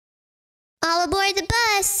All aboard the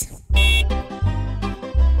bus!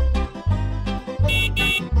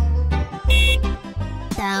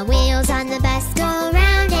 The wheels on the bus go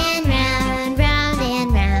round and round, round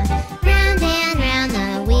and round, round and round.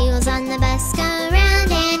 The wheels on the bus go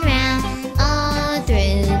round and round, all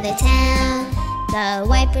through the town. The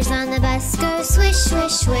wipers on the bus go swish,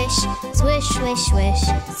 swish, swish, swish, swish, swish,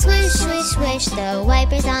 swish, swish, swish. The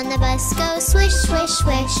wipers on the bus go swish, swish,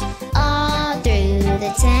 swish, all through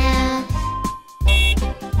the town.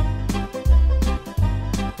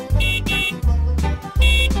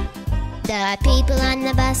 The people on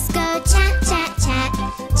the bus go chat, chat, chat,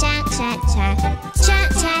 chat, chat, chat,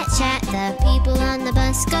 chat, chat, chat. The people on the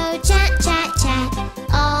bus go chat, chat, chat,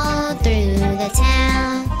 all through the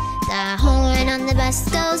town. The horn on the bus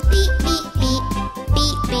goes beep, beep, beep,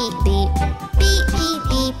 beep, beep, beep, beep, beep,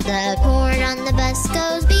 beep. The horn on the bus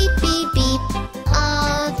goes beep, beep, beep,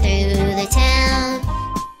 all through the town.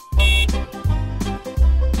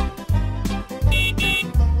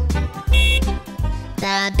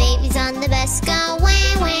 The babies on the bus go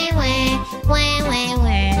wah, wah, wah, wah, wah,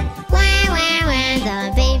 wah, wah, wah, wah. The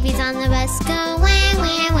babies on the bus go wah,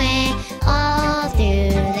 wah, wah, all through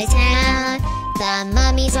the town. The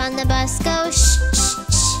mummies on the bus go shh, shh,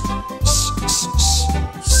 shh, shh, shh, shh,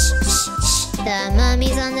 shh, shh, shh. The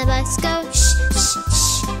mummies on the bus go shh, shh,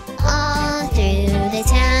 shh, all through the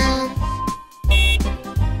town.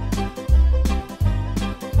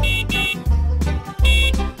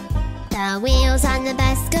 The wheels on the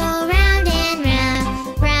bus go round and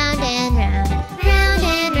round, round and round, round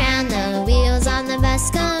and round. The wheels on the bus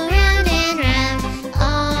go round and round,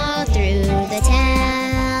 all through the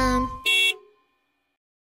town.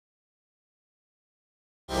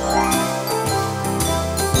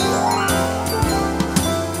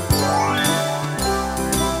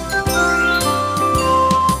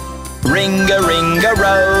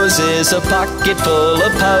 Ring-a-ring-a-roses, a pocket full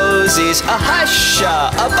of posies. A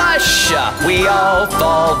husha, a busha, we all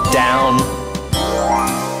fall down.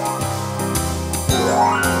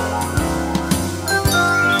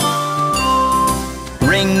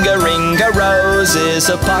 Ring-a-ring-a-roses,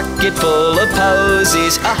 a pocket full of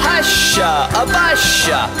posies. A husha, a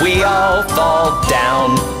busha, we all fall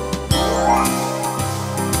down.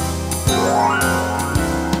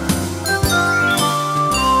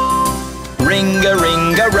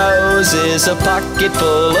 Ring-a-ring-a-roses, a pocket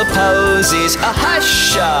full of posies. A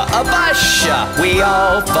husha, a busha, we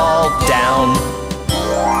all fall down.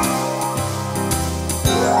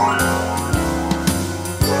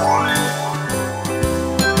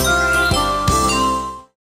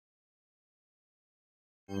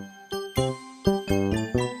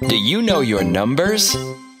 Do you know your numbers?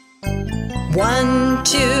 1,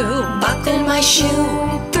 2, buckle my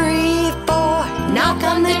shoe. 3, 4, knock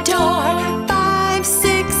on the door. 5,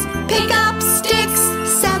 6, pick up sticks.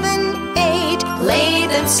 7, 8, lay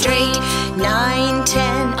them straight. 9,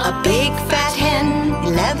 10, a big fat hen.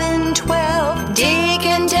 11, 12, dig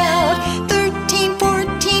and delve. 13,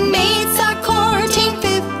 14, maids are courting.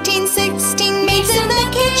 15, 16, maids in the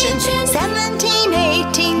kitchen. 17,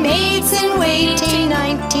 18, maids in waiting.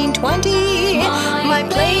 19, 20, my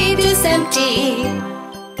plate is empty.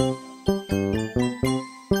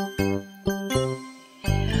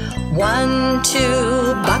 1,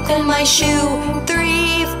 2, buckle my shoe.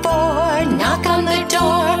 3, 4, knock on the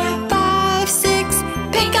door. 5, 6,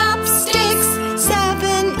 pick up sticks.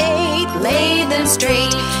 7, 8, lay them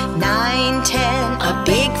straight. 9, 10, a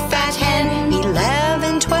big fat hen.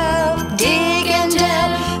 11, 12, dig and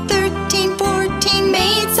delve. 13, 14,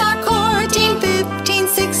 maids are courting. 15,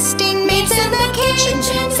 16, maids in the kitchen.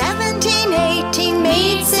 17, 18,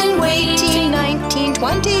 maids in waiting. 19,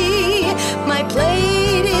 20, my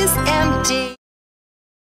plate is empty.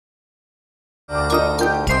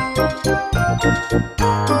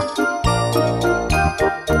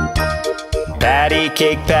 Patty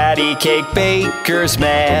cake, baker's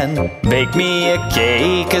man. Bake me a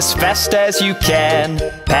cake as fast as you can.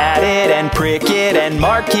 Pat it and prick it and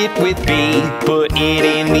mark it with B. Put it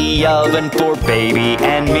in the oven for baby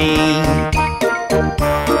and me.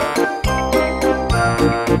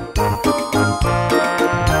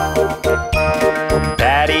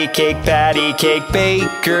 Patty cake,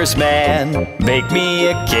 baker's man. Bake me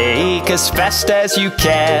a cake as fast as you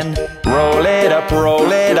can. Roll it up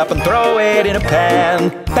and throw it in a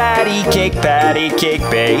pan. Patty cake,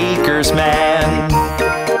 baker's man.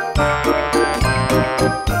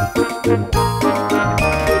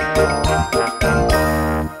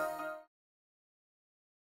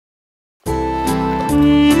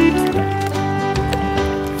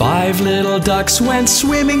 Five little ducks went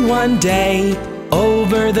swimming one day,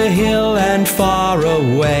 over the hill and far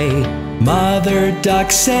away. Mother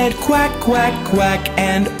duck said quack, quack, quack,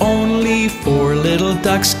 and only 4 little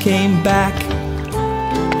ducks came back.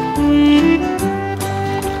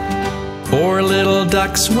 4 little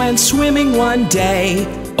ducks went swimming one day,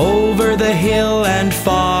 over the hill and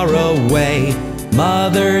far away.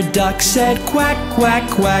 Mother duck said quack, quack,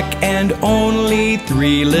 quack, and only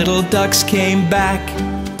 3 little ducks came back.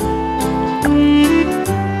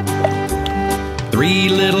 3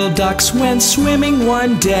 little ducks went swimming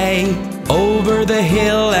one day, over the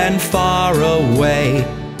hill and far away.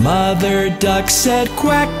 Mother duck said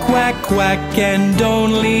quack, quack, quack, and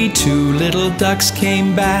only 2 little ducks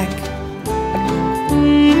came back.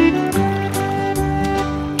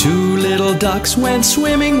 2 little ducks went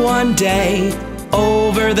swimming one day,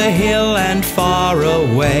 over the hill and far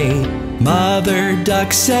away. Mother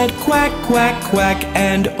duck said quack, quack, quack,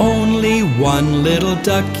 and only 1 little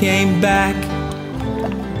duck came back.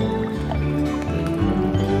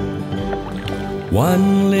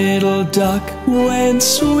 1 little duck went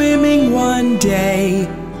swimming one day,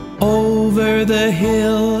 over the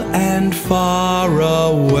hill and far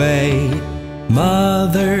away.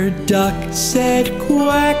 Mother duck said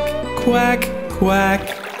quack, quack,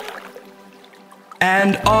 quack,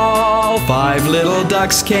 and all 5 little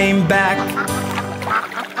ducks came back.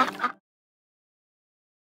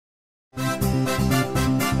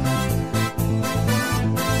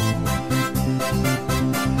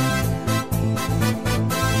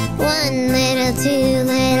 One little, 2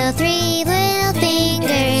 little, 3 little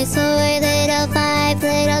fingers, 4 little, 5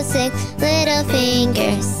 little, 6 little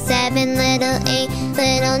fingers, 7 little, 8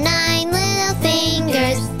 little, 9 little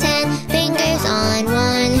fingers, 10 fingers on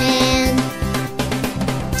one hand.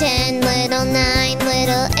 10 little, 9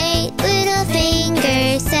 little, 8 little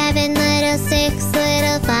fingers, 7 little, 6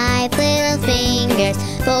 little, 5 little fingers,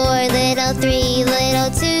 4 little, 3 little,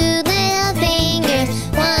 2 little fingers,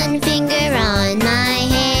 1 finger on my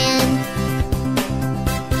hand.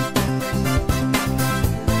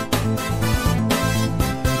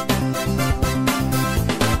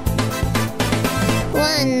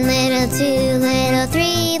 1 little, 2 little,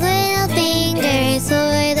 3 little fingers, 4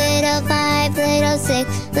 little, 5 little, 6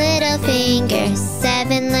 little fingers,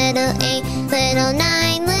 7 little, 8 little,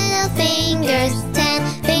 9 little fingers, 10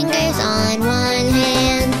 fingers on one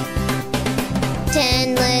hand.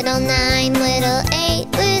 10 little, 9 little, 8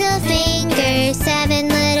 little fingers, 7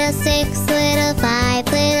 little, 6 little, 5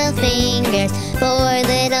 little fingers, 4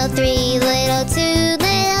 little, 3 little, 2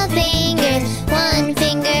 little fingers, 1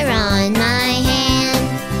 finger on my hand.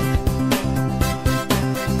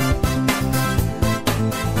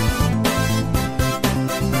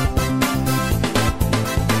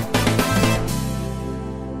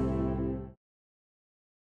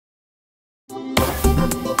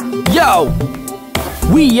 Yo!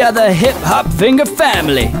 We are the Hip Hop Finger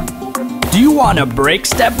family. Do you want to break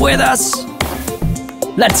step with us?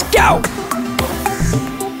 Let's go!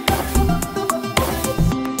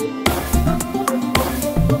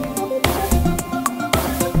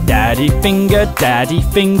 Daddy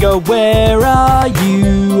finger, where are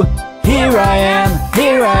you? Here I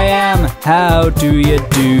am, how do you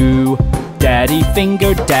do? Daddy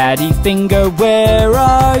finger, where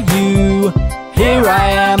are you? Here I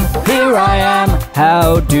am,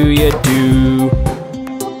 how do you do?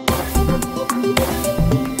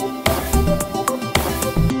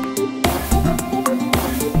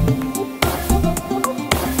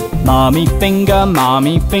 Mommy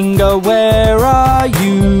finger, where are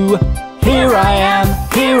you? Here I am,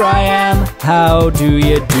 how do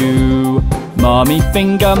you do? Mommy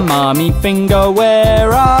finger,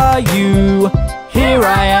 where are you? Here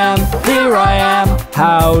I am,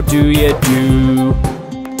 how do you do?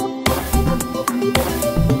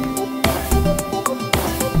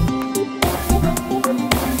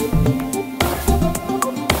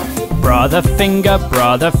 Brother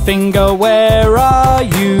finger, where are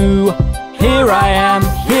you? Here I am,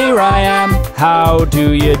 how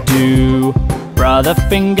do you do? Brother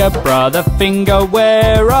finger,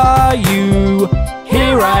 where are you?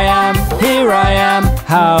 Here I am,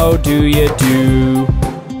 how do you do?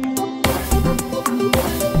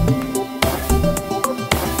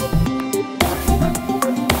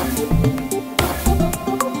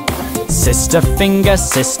 Sister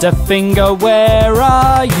finger, where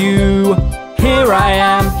are you? Here I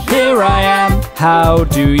am, how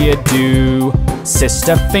do you do?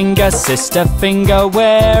 Sister finger,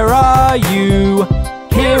 where are you?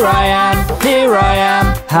 Here I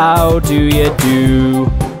am, how do you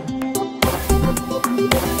do?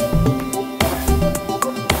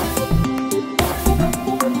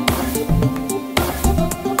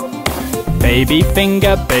 Baby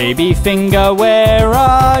finger, where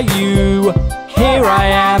are you?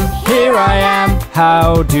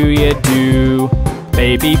 how do you do?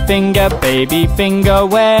 Baby finger,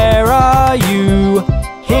 where are you?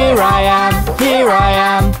 Here I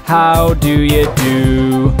am, how do you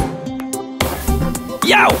do?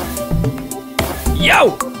 Yo!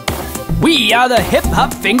 Yo! We are the Hip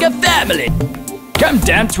Hop Finger family! Come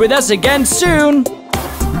dance with us again soon!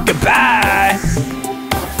 Goodbye!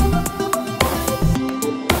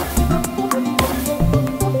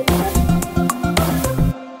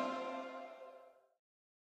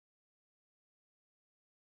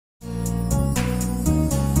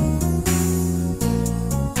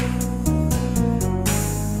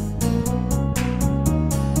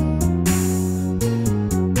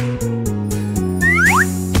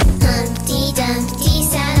 Humpty Dumpty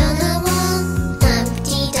sat on the wall.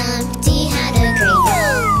 Humpty Dumpty had a great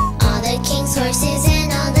fall. All the king's horses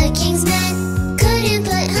and all the king's men couldn't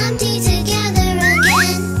put Humpty together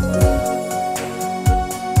again.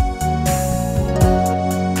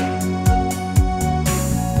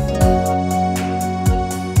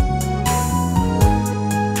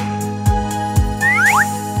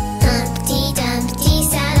 Humpty Dumpty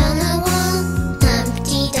sat on the wall.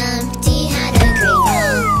 Humpty Dumpty had a great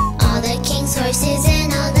fall. All the king's horses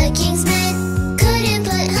and all the king's men couldn't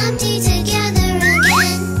put Humpty together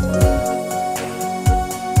again.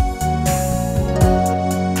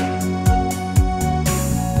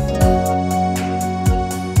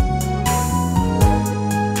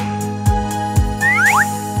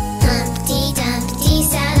 Humpty Dumpty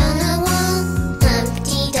sat on the wall.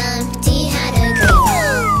 Humpty Dumpty had a great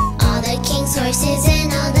fall. All the king's horses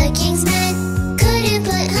and all the king's men couldn't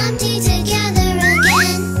put Humpty together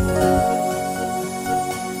again.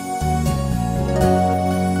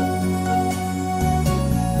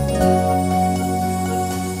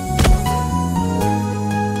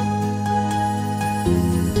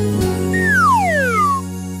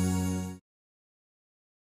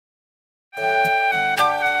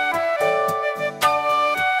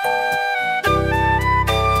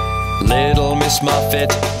 Little Miss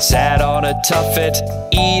Muffet sat on a tuffet,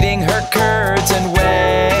 eating her curds and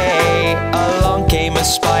whey. Along came a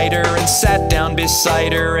spider and sat down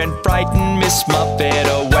beside her and frightened Miss Muffet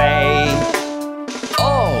away.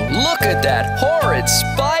 Oh, look at that horrid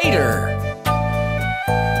spider!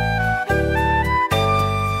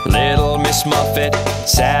 Little Miss Muffet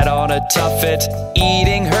sat on a tuffet,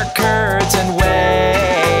 eating her curds and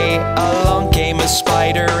whey. Along came a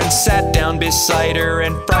spider and sat down beside her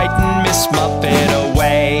and frightened Miss Muffet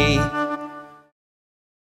away.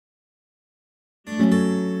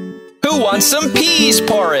 Who wants some peas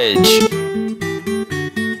porridge?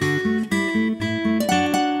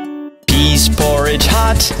 Peas porridge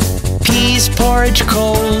hot, peas porridge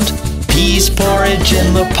cold, peas porridge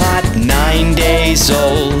in the pot, 9 days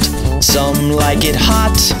old. Some like it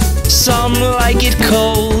hot, some like it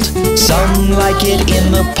cold, some like it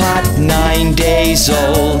in the pot, 9 days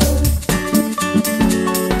old.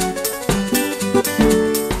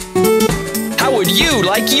 How would you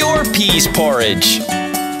like your peas porridge?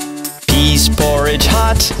 Peas porridge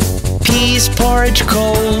hot, peas porridge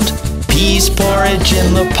cold, peas porridge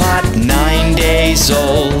in the pot, 9 days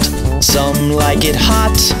old. Some like it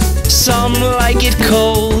hot, some like it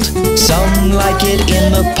cold, some like it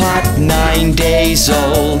in the pot, 9 days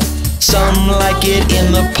old. Some like it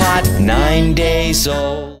in the pot, 9 days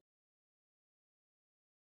old.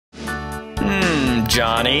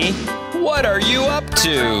 Johnny, what are you up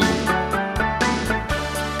to?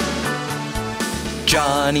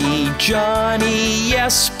 Johnny, Johnny,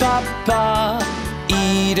 yes, Papa.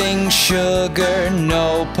 Eating sugar,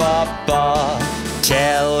 no, Papa.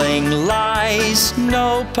 Telling lies,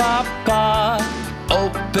 no, Papa.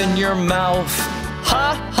 Open your mouth,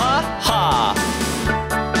 ha, ha, ha.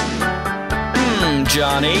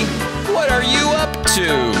 Johnny, what are you up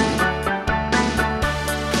to?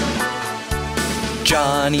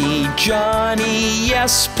 Johnny, Johnny,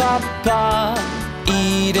 yes, Papa.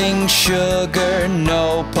 Eating sugar,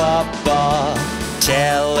 no, Papa.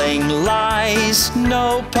 Telling lies,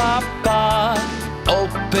 no, Papa.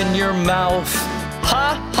 Open your mouth,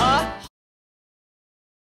 ha, ha.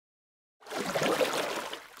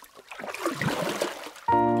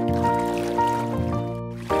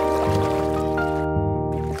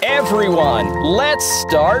 Everyone, let's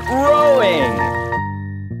start rowing.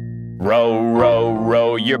 Row, row,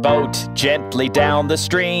 row your boat gently down the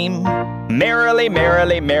stream. Merrily,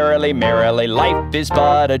 merrily, merrily, merrily, life is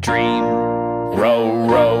but a dream. Row,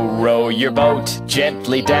 row, row your boat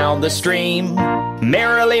gently down the stream.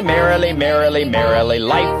 Merrily, merrily, merrily, merrily,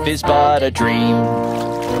 life is but a dream.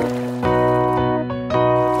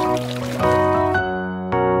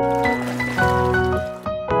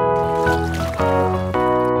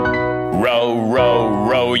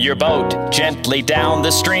 your boat gently down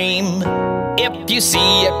the stream. If you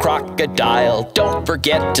see a crocodile, don't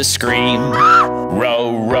forget to scream.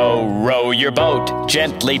 Row, row, row your boat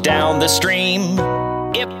gently down the stream.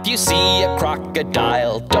 If you see a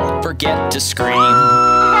crocodile, don't forget to scream.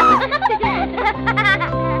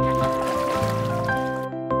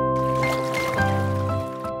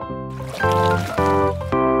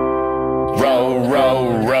 Row,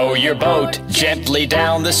 row, row your boat gently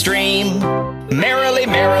down the stream. Merrily,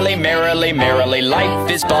 merrily, merrily, merrily, life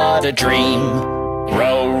is but a dream.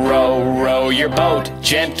 Row, row, row your boat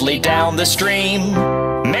gently down the stream.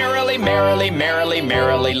 Merrily, merrily, merrily,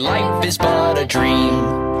 merrily, life is but a dream.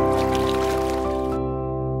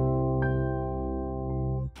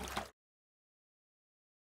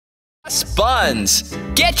 Buns!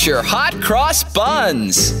 Get your hot cross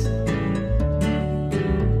buns!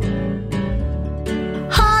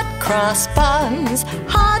 Cross buns,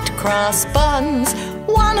 hot cross buns.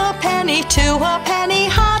 1 a penny, 2 a penny,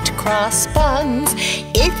 hot cross buns.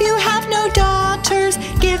 If you have no daughters,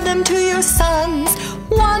 give them to your sons.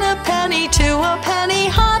 1 a penny, 2 a penny,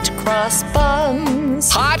 hot cross buns.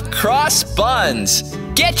 Hot cross buns!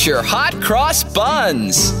 Get your hot cross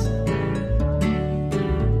buns!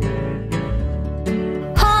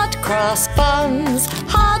 Hot cross buns,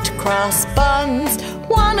 hot cross buns.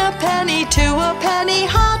 1 a penny, 2 a penny,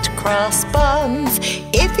 hot cross buns.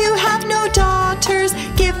 If you have no daughters,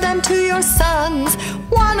 give them to your sons.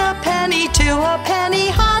 1 a penny, 2 a penny,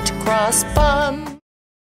 hot cross buns.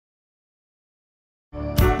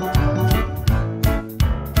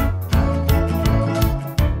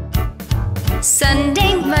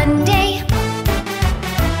 Sunday, Monday,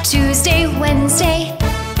 Tuesday, Wednesday,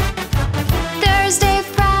 Thursday,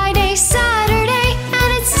 Friday, Saturday,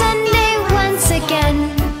 and it's Sunday once again.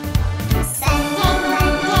 Sunday,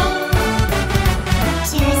 Monday,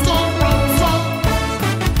 Tuesday, Wednesday, Thursday,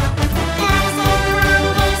 Friday, Saturday, and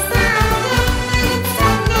it's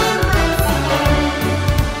Sunday once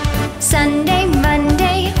again. Sunday,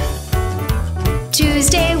 Monday,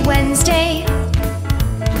 Tuesday, Wednesday,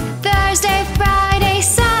 Thursday, Friday,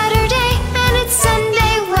 Saturday, and it's Sunday once again. Sunday, Monday, Tuesday, Wednesday, Thursday, Friday, Saturday, and it's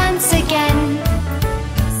Sunday once again.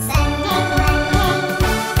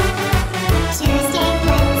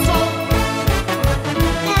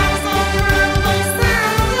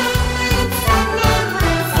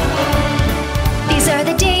 These are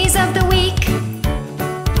the days of the week.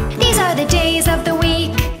 These are the days of the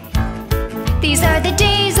week. These are the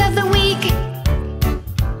days of the week.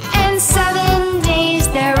 And 7 days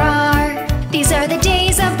there are. These are the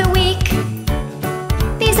days of the week.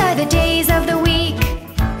 These are the days of the week.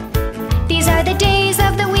 These are the days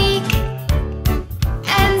of the week.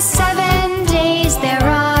 And 7 days there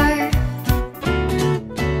are.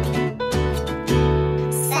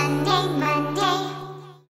 Sunday, Monday.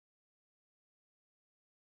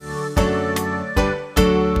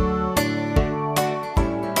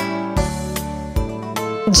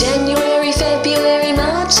 January, February,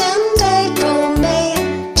 March and April, May,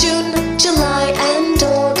 June, July and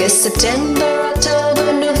August, September,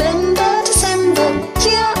 October, November, December.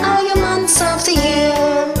 Here are your months of the year.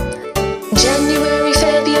 January,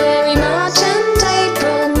 February, March and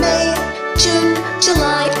April, May, June,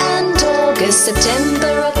 July and August,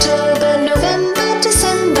 September, October, November,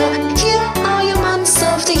 December. Here are your months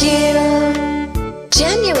of the year.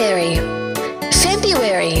 January,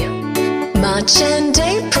 February, March and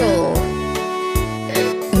April,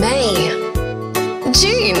 May,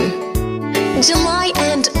 June, July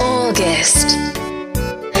and August,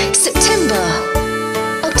 September,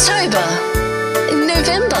 October,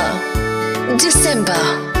 November, December.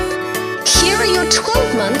 Here are your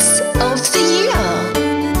 12 months of the year.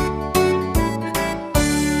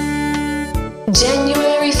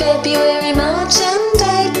 January, February, March and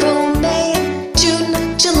April, May, June,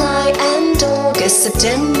 July and August,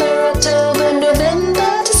 September, October, November,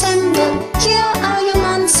 December. Here are your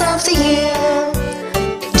months of the year.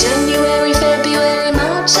 January, February,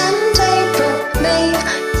 March and April, May,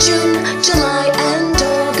 June, July and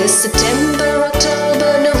August, September,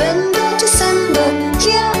 October, November, December.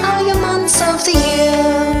 Here are your months of the year.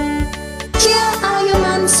 Here are your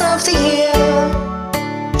months of the year.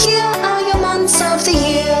 Here are your months of the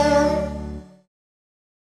year.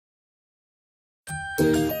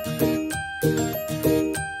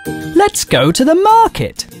 Let's go to the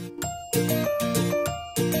market.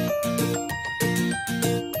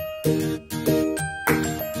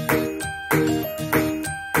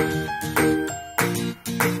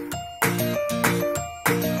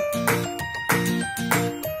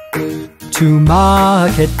 To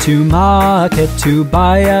market, to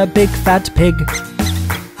buy a big fat pig.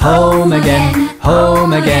 Home again,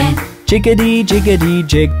 jiggity, jiggity,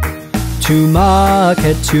 jig. To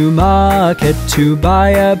market to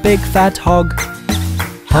buy a big fat hog.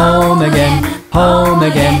 Home again,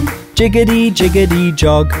 jiggity jiggity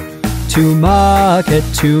jog. To market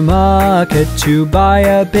to buy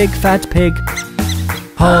a big fat pig.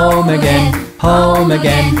 Home again,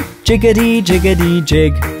 jiggity jiggity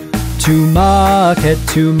jig. To market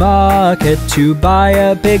to buy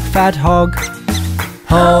a big fat hog.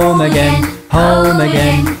 Home again,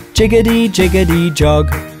 jiggity jiggity jog.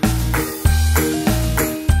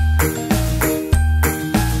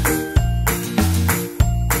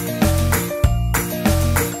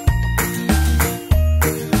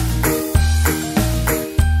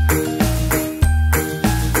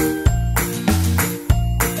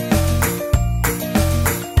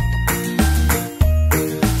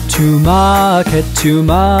 To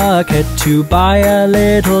market to buy a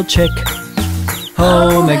little chick.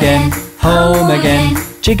 Home again,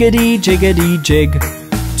 jiggity jiggity jig.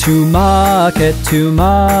 To market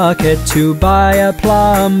to buy a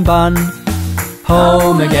plum bun.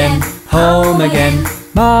 Home again,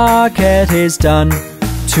 market is done.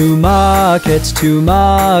 To market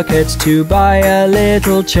to buy a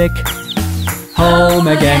little chick. Home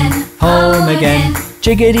again,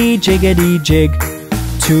 jiggity jiggity jig.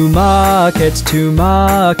 To market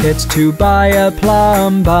to buy a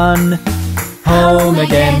plum bun. Home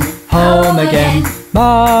again,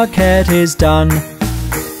 market is done.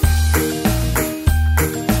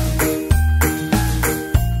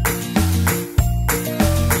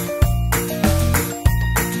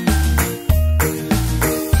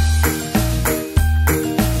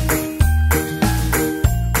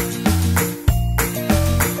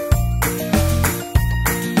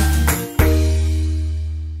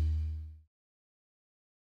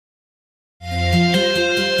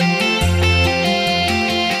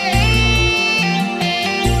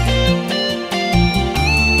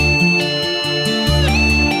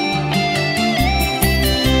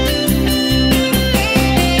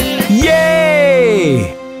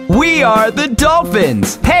 We are the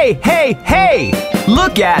dolphins! Hey, hey, hey!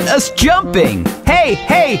 Look at us jumping! Hey,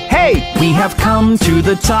 hey, hey! We have come to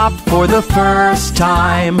the top for the first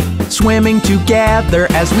time, swimming together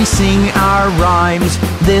as we sing our rhymes.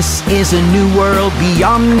 This is a new world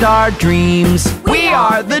beyond our dreams. We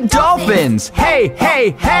are the dolphins! Hey,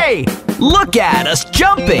 hey, hey! Look at us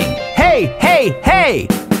jumping! Hey, hey, hey!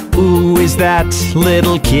 Ooh, is that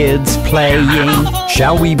little kids playing?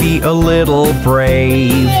 Shall we be a little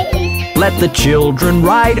brave? Let the children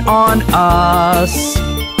ride on us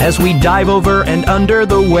as we dive over and under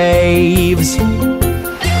the waves.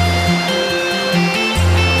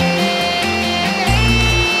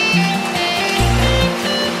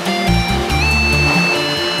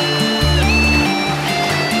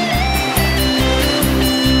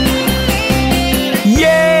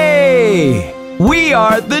 Yay! We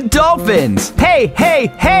are the dolphins! Hey, hey,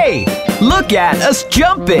 hey! Look at us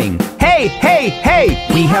jumping! Hey, hey, hey!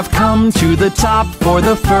 We have come to the top for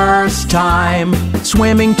the first time,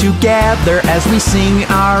 swimming together as we sing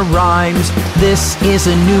our rhymes. This is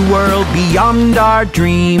a new world beyond our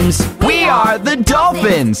dreams. We are the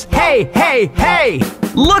dolphins! Hey, hey, hey!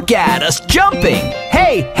 Look at us jumping!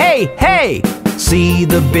 Hey, hey, hey! See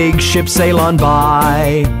the big ship sail on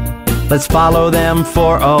by. Let's follow them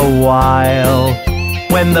for a while.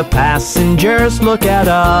 When the passengers look at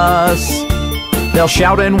us, they'll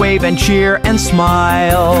shout and wave and cheer and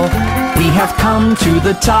smile. We have come to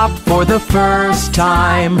the top for the first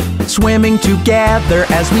time, swimming together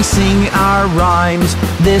as we sing our rhymes.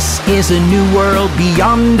 This is a new world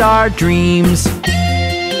beyond our dreams.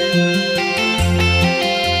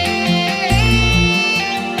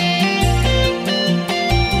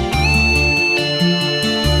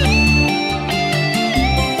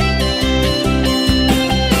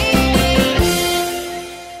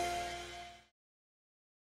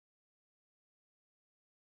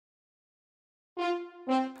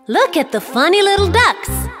 Look at the funny little ducks.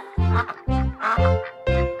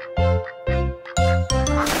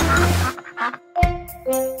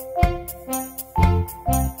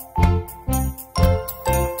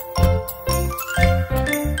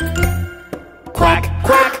 Quack,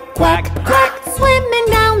 quack, quack, quack. Swimming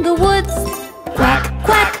down the woods. Quack,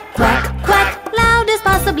 quack, quack, quack. Loud as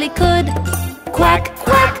possibly could. Quack,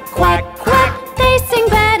 quack, quack, quack. They sing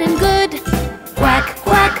bad and good. Quack,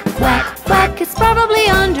 quack, quack, quack. It's probably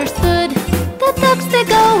understood. The ducks they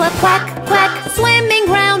go a quack, quack, swimming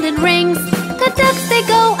round in rings. The ducks they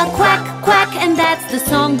go a quack, quack, and that's the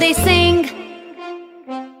song they sing.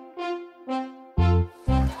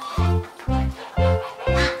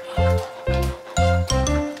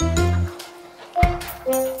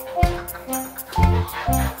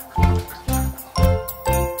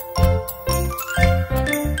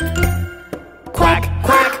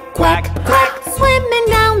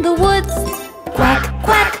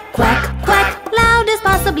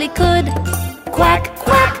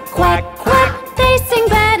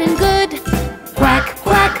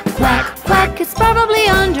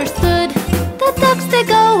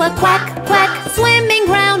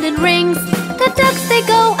 round and rings. The ducks they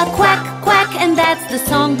go a quack, quack, and that's the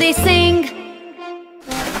song they sing.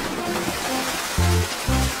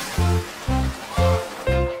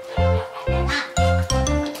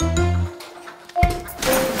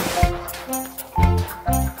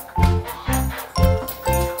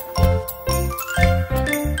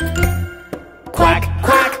 Quack,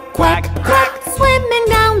 quack, quack, quack. Swimming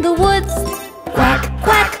down the woods. Quack,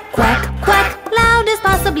 quack, quack, quack. Loud as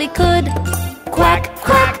possibly could. Quack,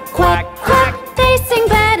 quack, quack, quack. They sing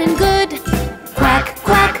bad and good. Quack,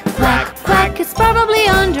 quack, quack, quack. It's probably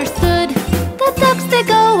understood. The ducks they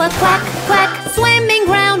go a quack, quack, swimming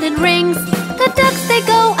round in rings. The ducks they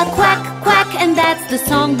go a quack, quack, and that's the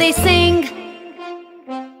song they sing.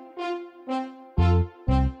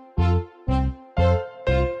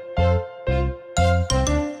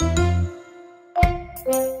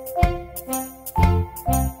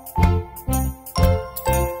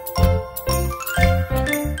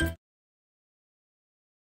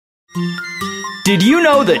 Did you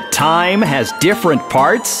know that time has different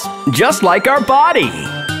parts? Just like our body.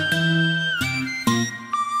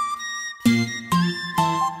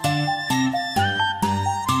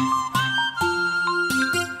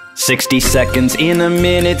 "60 seconds in a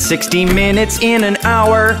minute, 60 minutes in an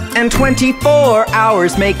hour, and 24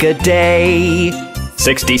 hours make a day."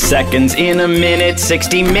 60 seconds in a minute,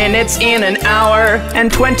 60 minutes in an hour,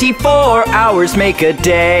 and 24 hours make a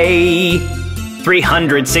day.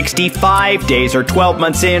 365 days or 12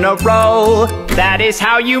 months in a row. That is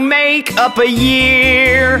how you make up a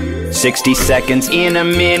year. 60 seconds in a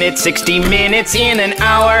minute, 60 minutes in an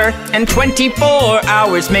hour, and 24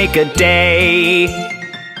 hours make a day.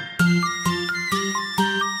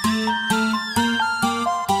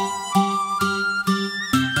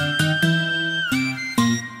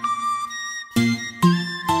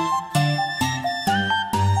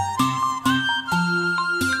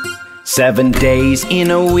 "7 days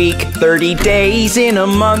in a week, 30 days in a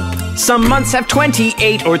month. Some months have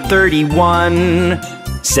 28 or 31.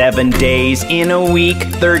 7 days in a week,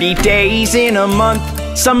 30 days in a month.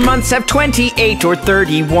 Some months have 28 or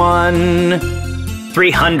 31.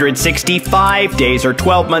 365 days or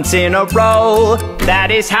 12 months in a row.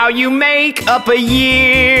 That is how you make up a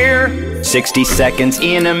year. 60 seconds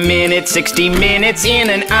in a minute, 60 minutes in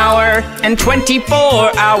an hour, and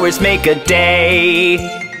 24 hours make a day.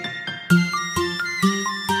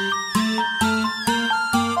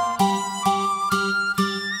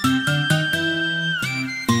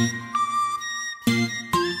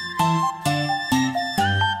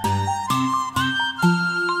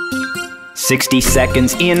 "60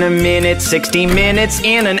 seconds in a minute, 60 minutes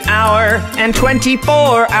in an hour, and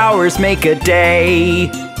 24 hours make a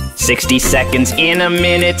day." 60 seconds in a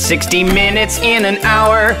minute, 60 minutes in an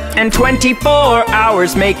hour, and 24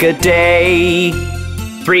 hours make a day.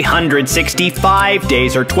 365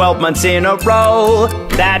 days or 12 months in a row.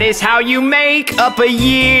 That is how you make up a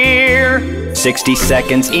year. 60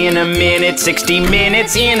 seconds in a minute, 60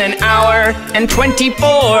 minutes in an hour, and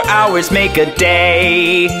 24 hours make a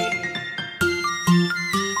day.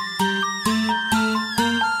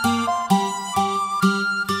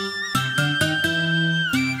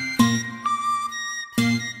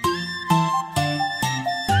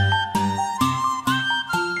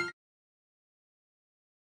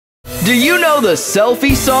 Do you know the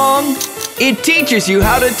selfie song? It teaches you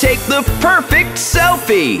how to take the perfect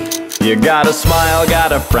selfie. You gotta smile,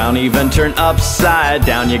 gotta frown, even turn upside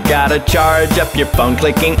down. You gotta charge up your phone,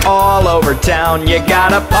 clicking all over town. You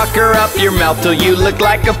gotta pucker up your mouth till you look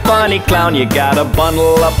like a funny clown. You gotta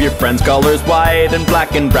bundle up your friends' colors, white and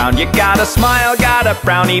black and brown. You gotta smile, gotta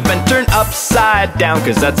frown, even turn upside down,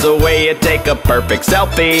 'cause that's the way you take a perfect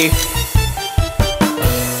selfie.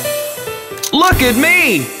 Look at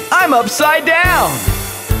me! I'm upside down!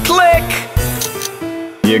 Click!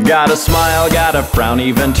 You gotta smile, gotta frown,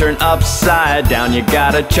 even turn upside down. You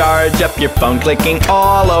gotta charge up your phone, clicking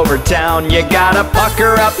all over town. You gotta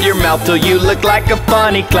pucker up your mouth till you look like a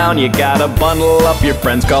funny clown. You gotta bundle up your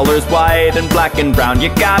friends' colors, white and black and brown. You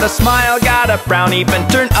gotta smile, gotta frown, even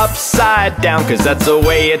turn upside down, 'cause that's the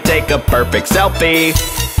way you take a perfect selfie.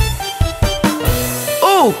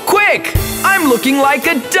 Ooh, quick! I'm looking like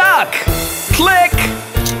a duck! Click!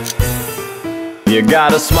 You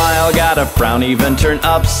gotta smile, gotta frown, even turn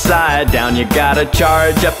upside down. You gotta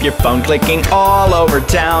charge up your phone, clicking all over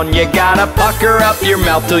town. You gotta pucker up your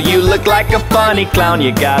mouth till you look like a funny clown.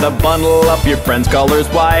 You gotta bundle up your friends' colors,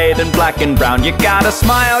 white and black and brown. You gotta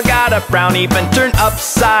smile, gotta frown, even turn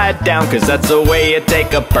upside down, 'cause that's the way you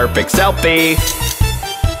take a perfect selfie.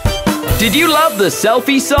 Did you love the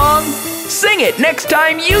selfie song? Sing it next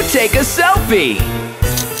time you take a selfie.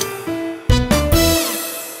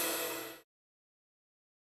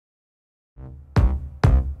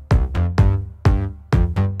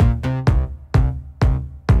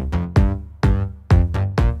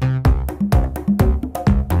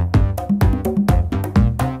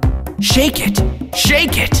 Shake it,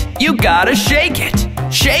 shake it, you gotta shake it.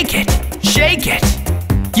 Shake it, shake it,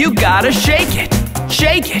 you gotta shake it.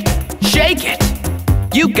 Shake it, shake it,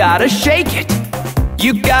 you gotta shake it.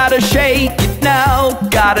 You gotta shake it now,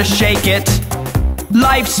 gotta shake it.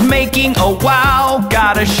 Life's making a wow,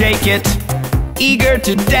 gotta shake it. Eager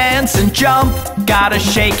to dance and jump, gotta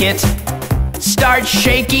shake it. Start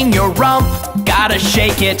shaking your rump, gotta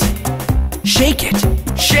shake it. Shake it,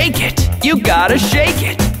 shake it, you gotta shake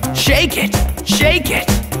it. Shake it, shake it,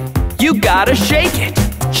 you gotta shake it.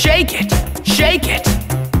 Shake it, shake it,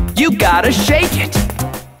 you gotta shake it.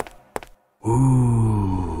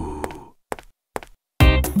 Ooh.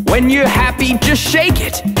 When you're happy, just shake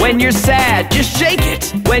it. When you're sad, just shake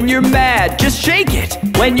it. When you're mad, just shake it.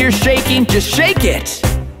 When you're shaking, just shake it.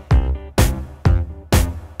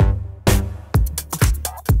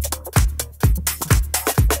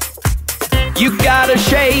 You gotta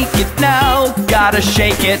shake it now, gotta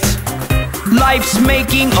shake it. Life's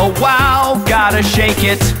making a wow, gotta shake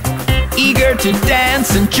it. Eager to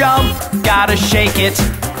dance and jump, gotta shake it.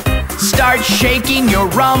 Start shaking your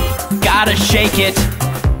rump, gotta shake it.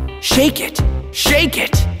 Shake it, shake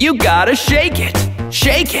it, you gotta shake it.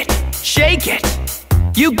 Shake it, shake it,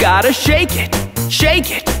 you gotta shake it.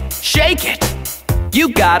 Shake it, shake it,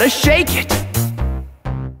 you gotta shake it.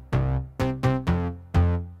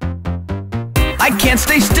 I can't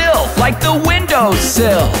stay still like the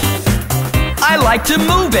windowsill. I like to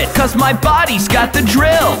move it, cause my body's got the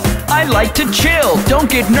drill. I like to chill, don't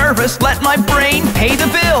get nervous, let my brain pay the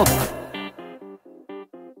bill.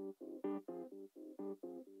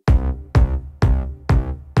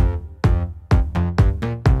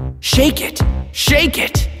 Shake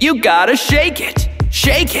it, you gotta shake it.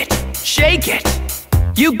 Shake it, shake it,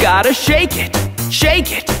 you gotta shake it.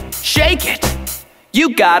 Shake it, shake it,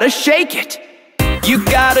 you gotta shake it. You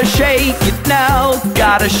gotta shake it now,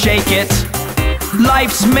 gotta shake it.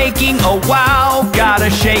 Life's making a wow, gotta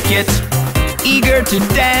shake it. Eager to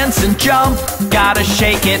dance and jump, gotta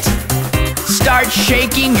shake it. Start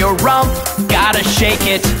shaking your rump, gotta shake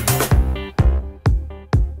it.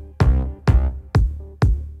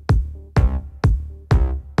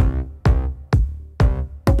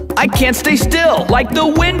 I can't stay still like the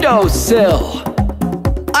windowsill.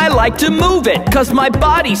 I like to move it, cause my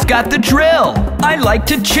body's got the drill. I like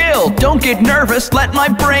to chill, don't get nervous, let my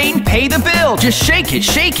brain pay the bill. Just shake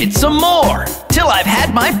it some more, till I've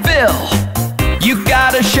had my fill. You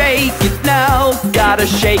gotta shake it now, gotta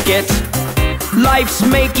shake it. Life's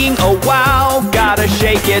making a wow, gotta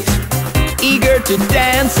shake it. Eager to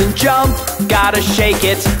dance and jump, gotta shake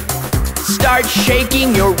it. Start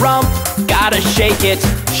shaking your rump, gotta shake it.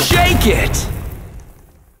 Shake it!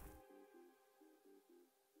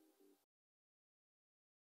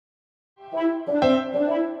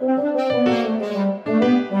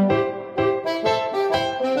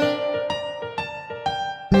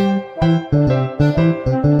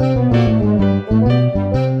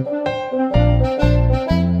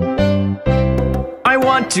 I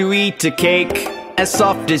want to eat a cake as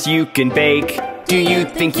soft as you can bake. Do you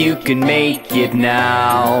think you can make it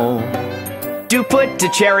now? Do put a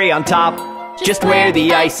cherry on top, just where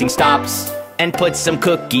the icing stops, and put some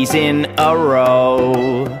cookies in a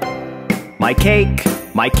row. My cake,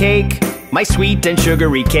 my sweet and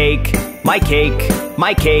sugary cake. My cake,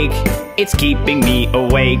 it's keeping me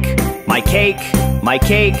awake. My cake,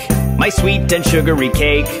 my sweet and sugary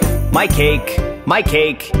cake. My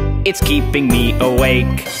cake, it's keeping me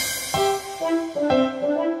awake.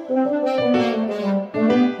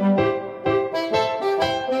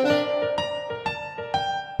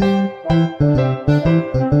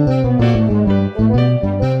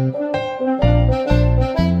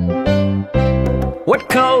 What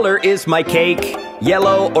color is my cake?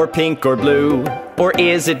 Yellow or pink or blue? Or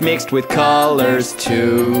is it mixed with colors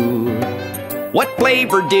too? What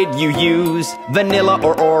flavor did you use? Vanilla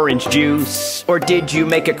or orange juice? Or did you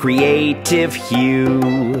make a creative hue?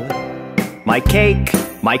 My cake,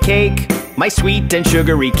 my sweet and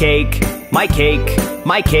sugary cake. My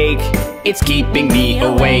cake, it's keeping me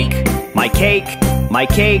awake. My cake,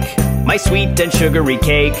 my sweet and sugary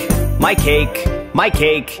cake. My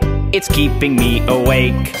cake, it's keeping me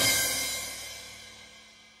awake.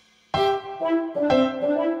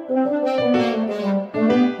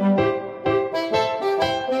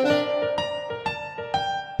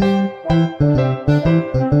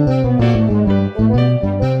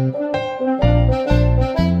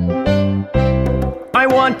 I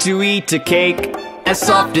want to eat a cake as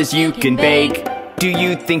soft as you can bake. Do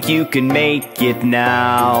you think you can make it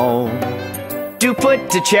now? Do put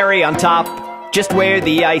a cherry on top, just where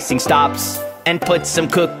the icing stops, and put some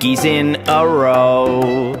cookies in a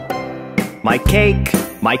row. my cake,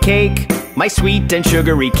 my cake, my sweet and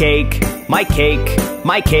sugary cake. My cake,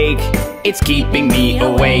 it's keeping me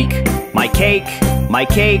awake. My cake,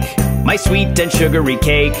 my sweet and sugary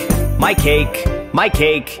cake. My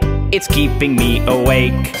cake, it's keeping me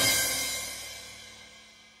awake.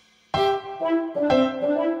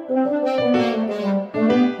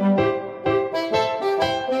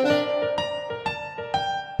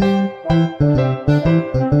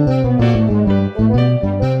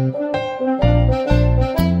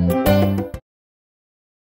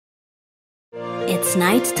 It's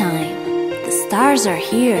nighttime. The stars are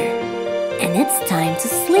here, and it's time to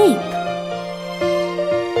sleep.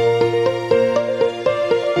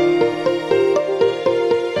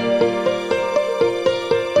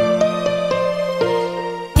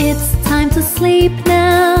 It's time to sleep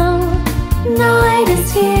now. Night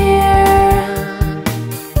is here.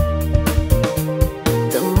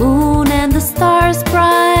 The moon and the stars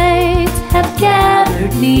bright have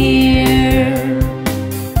gathered near.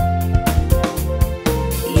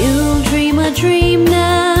 You'll dream a dream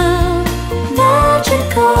now,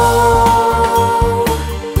 magical,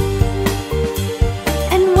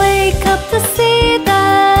 and wake up to see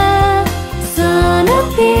the sun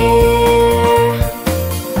appear.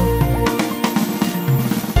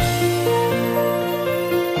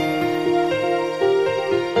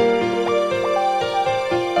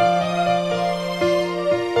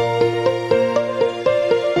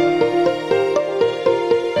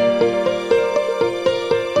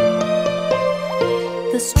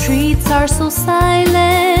 The streets are so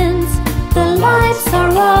silent, the lights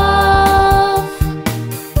are off.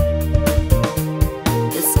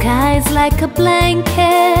 The sky's like a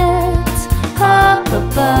blanket up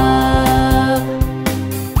above.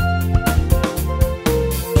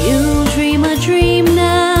 You'll dream a dream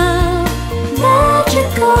now,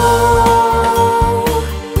 magical,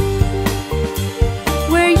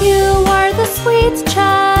 where you are the sweet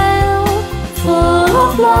child, full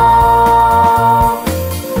of love.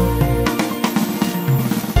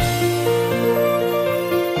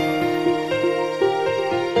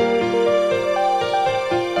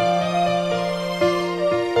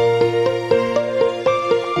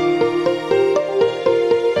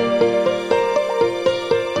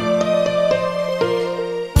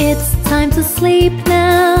 It's time to sleep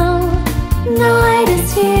now. Night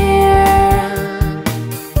is here.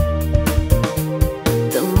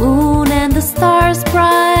 The moon and the stars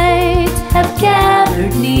bright have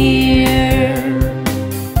gathered near.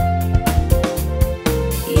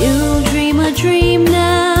 You'll dream a dream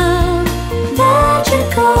now,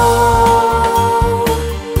 magical,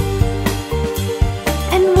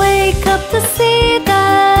 and wake up to see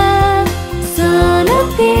the sun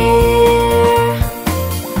appear.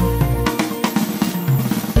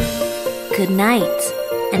 Good night,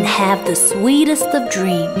 and have the sweetest of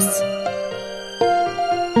dreams.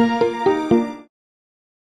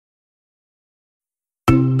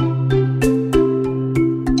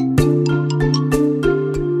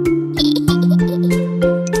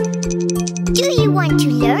 Do you want to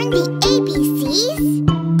learn the ABCs?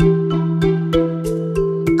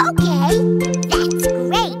 Okay, that's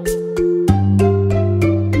great.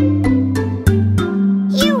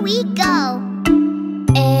 Here we go.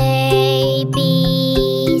 A, B,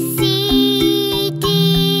 C, D,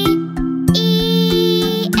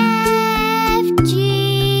 E, F, G,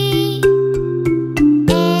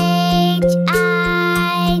 H,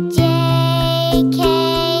 I, J, K,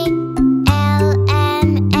 L, M,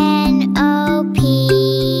 N, O, P.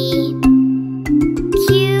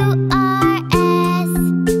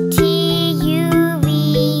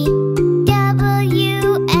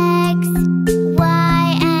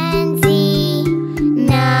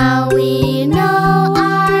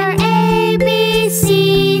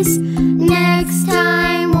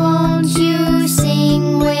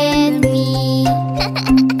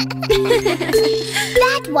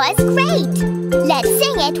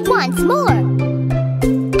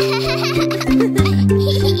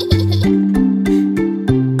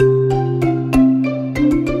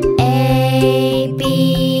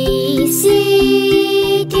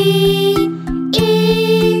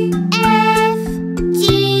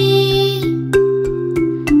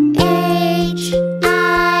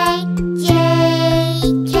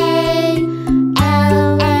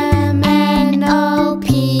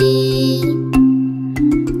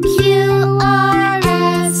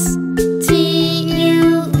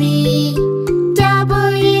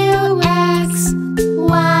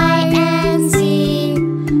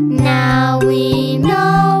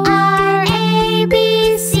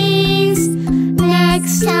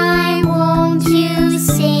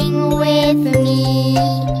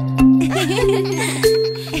 Here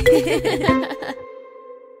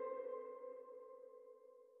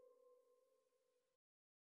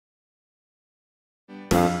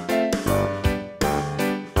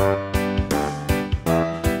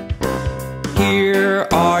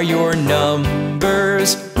are your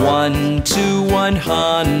numbers, 1 to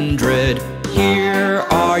 100. Here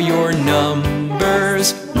are your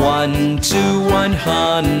numbers, 1 to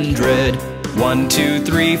 100. 1, 2,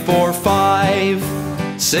 3, 4, 5,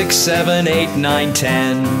 6, 7, 8, 9,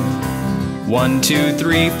 10. 1, 2,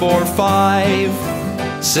 3, 4,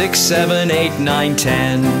 5, 6, 7, 8, 9,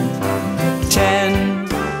 10. 10,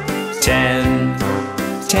 10,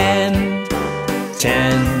 10,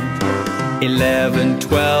 10. 11,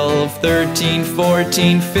 12, 13,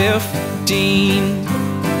 14, 15,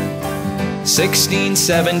 16,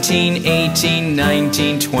 17, 18,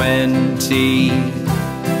 19, 20,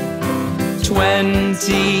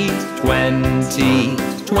 20, 20,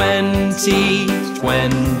 20,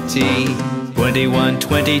 20, 21,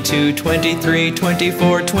 22, 23,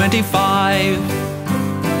 24, 25,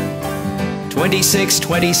 26,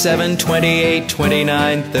 27, 28,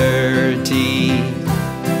 29, 30,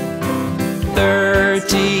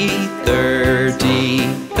 30, 30,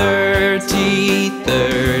 30,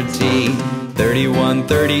 30, 31,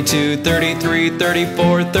 32, 33,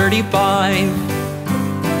 34, 35,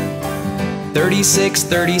 36,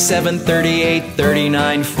 37, 38,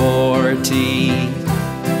 39, 40,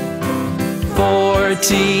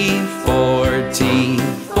 40, 40,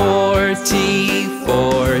 40,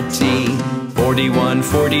 40, 41,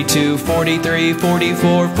 42, 43,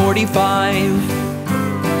 44, 45,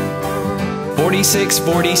 46,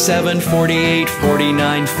 47, 48,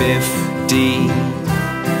 49, 50,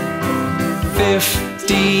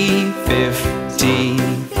 50, 50,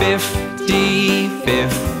 50,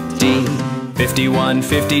 50, 51,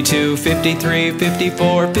 52, 53,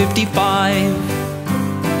 54, 55,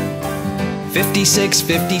 56,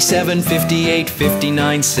 57, 58,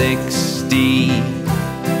 59, 60,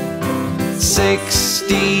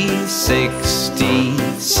 60, 60,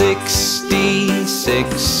 60,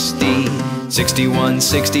 60, 61,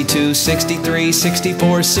 62, 63,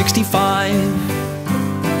 64, 65,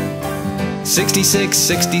 66,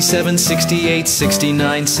 67, 68,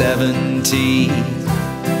 69, 70,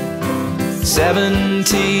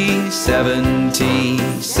 70, 70,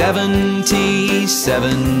 70,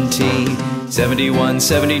 70, 71,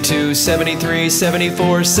 72, 73,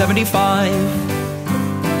 74, 75,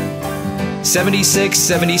 76,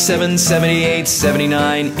 77, 78,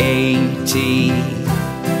 79, 80,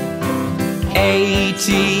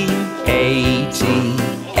 80, 80,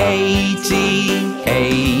 80,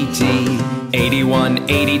 80, 81,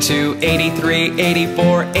 82, 83,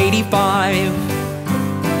 84, 85,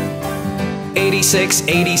 86,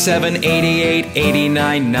 87, 88,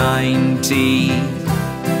 89, 90,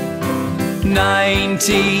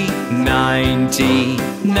 90, 90,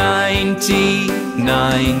 90,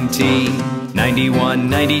 90, 91,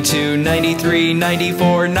 92, 93,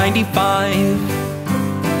 94, 95,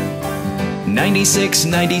 96,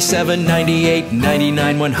 97, 98,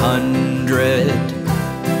 99, 100,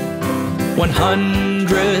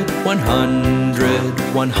 100,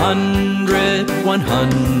 100, 100,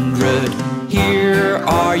 100. Here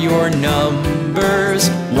are your numbers,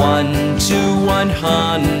 1 to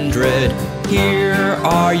 100. Here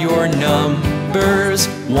are your numbers,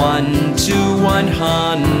 1 to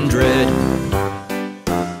 100.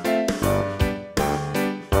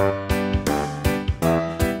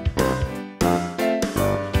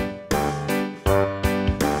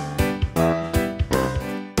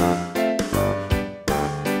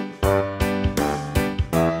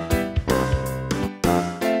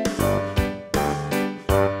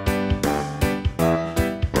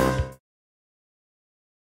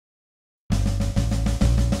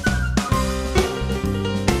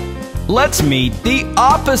 Let's meet the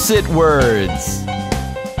opposite words.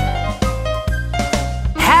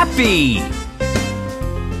 Happy,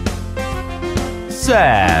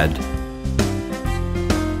 sad,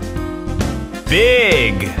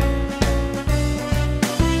 big,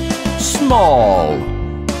 small,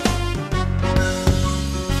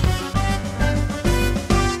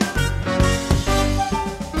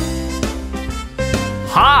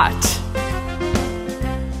 hot,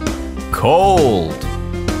 cold,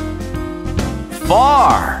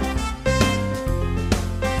 far,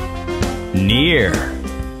 near,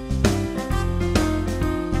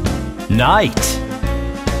 night,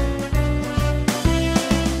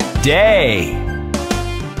 day,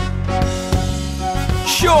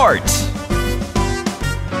 short,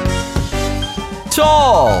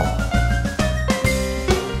 tall,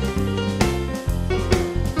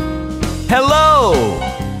 Hello!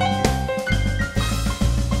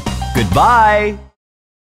 Goodbye!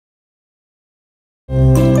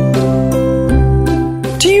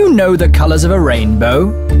 Do you know the colors of a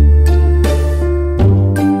rainbow?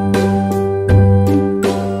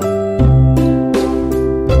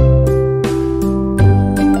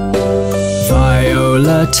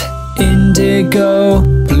 Violet, indigo,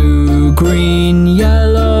 blue, green,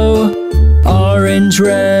 yellow, orange,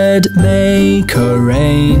 red, make a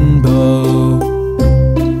rainbow.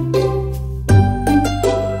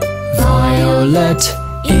 Violet,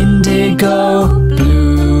 indigo,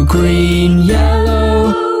 blue, green,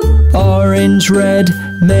 yellow, orange, red,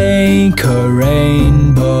 make a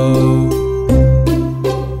rainbow.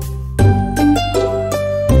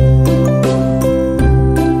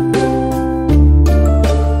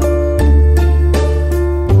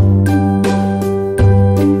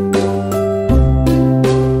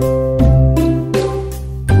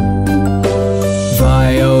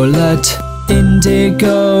 Violet,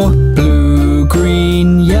 indigo, blue,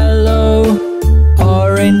 green, yellow,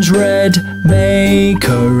 orange, red, make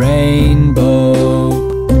a rainbow.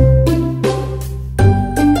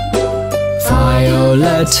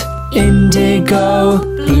 Violet, indigo,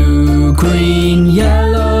 blue, green,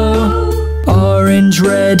 yellow, orange,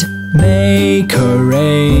 red, make a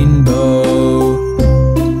rainbow.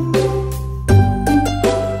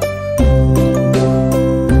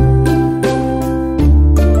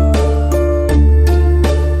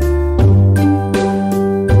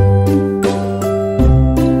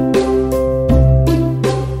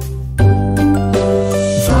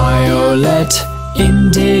 Violet,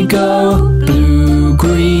 indigo, blue,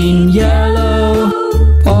 green, yellow,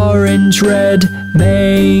 orange, red,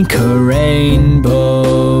 make a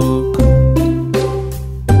rainbow.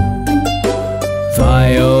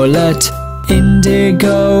 Violet,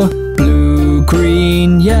 indigo, blue,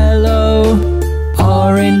 green, yellow,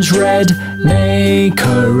 orange, red, make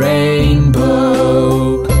a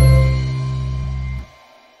rainbow.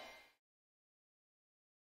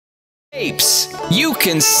 Shapes, you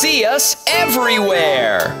can see us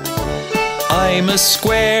everywhere. I'm a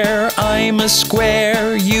square,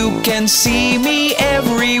 you can see me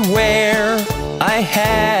everywhere. I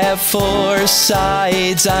have 4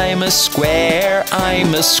 sides, I'm a square,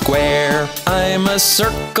 I'm a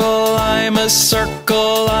circle,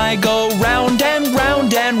 I go round and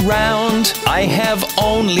round and round. I have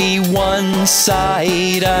only 1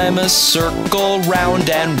 side, I'm a circle, round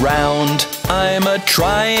and round. I'm a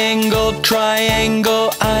triangle,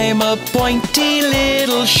 I'm a pointy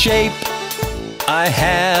little shape. I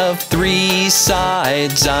have 3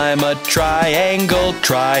 sides, I'm a triangle.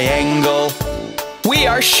 We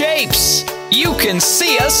are shapes, you can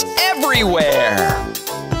see us everywhere.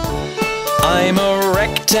 I'm a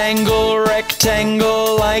rectangle,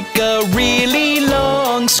 like a really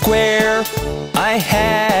long square. I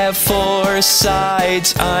have 4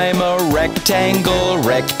 sides, I'm a rectangle.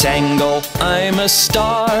 I'm a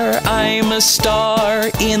star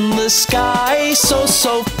in the sky,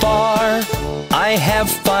 so far. I have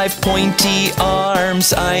 5 pointy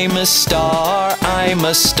arms, I'm a star. I'm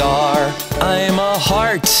a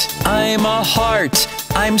heart,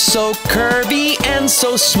 I'm so curvy and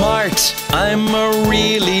so smart. I'm a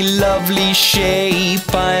really lovely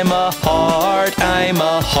shape, I'm a heart.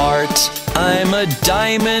 I'm a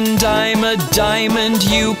diamond,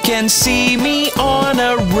 you can see me on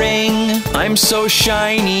a ring. I'm so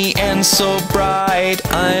shiny and so bright,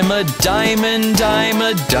 I'm a diamond.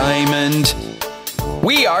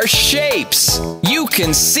 We are shapes, you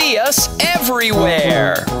can see us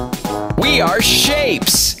everywhere. We are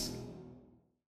shapes,